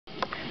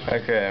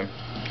Okay,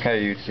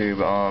 hey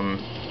YouTube,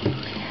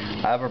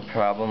 I have a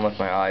problem with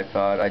my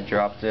iPod. I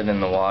dropped it in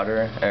the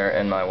water, or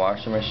in my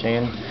washing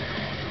machine,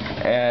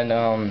 and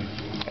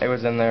it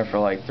was in there for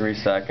like 3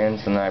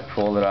 seconds, and then I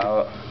pulled it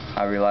out.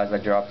 I realized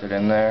I dropped it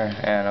in there,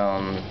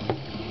 and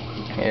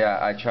yeah,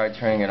 I tried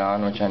turning it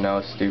on, which I know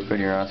is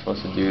stupid, you're not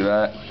supposed to do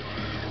that,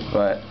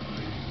 but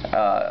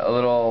a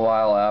little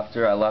while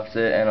after, I left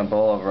it in a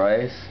bowl of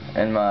rice,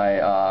 and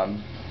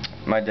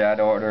my dad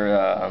ordered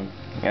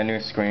a new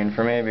screen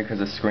for me because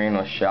the screen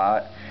was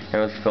shot. It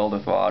was filled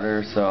with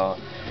water, so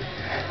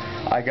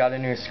I got a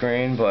new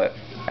screen, but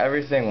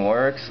everything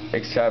works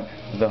except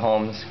the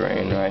home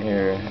screen right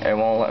here. It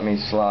won't let me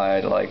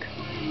slide. Like,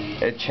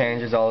 it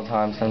changes all the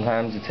time.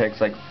 Sometimes it takes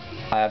like,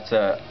 I have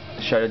to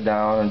shut it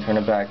down and turn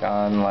it back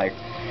on like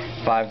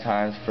 5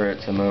 times for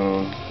it to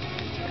move.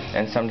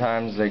 And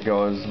sometimes it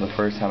goes the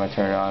first time I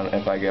turn it on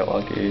if I get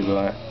lucky,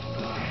 but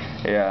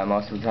yeah,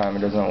 most of the time it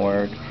doesn't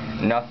work.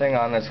 Nothing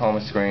on this home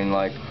screen,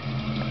 like,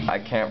 I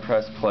can't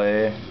press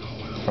play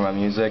for my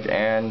music,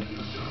 and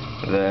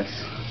this,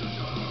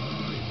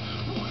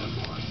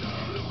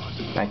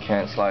 I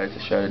can't slide it to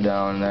shut it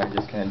down, and I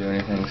just can't do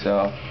anything,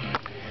 so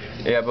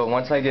yeah, but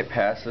once I get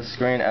past the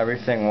screen,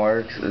 everything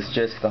works. It's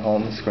just the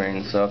home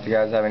screen, so if you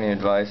guys have any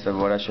advice of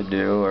what I should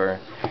do, or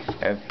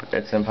if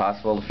it's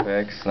impossible to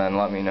fix, then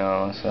let me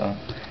know. So,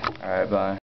 alright, bye.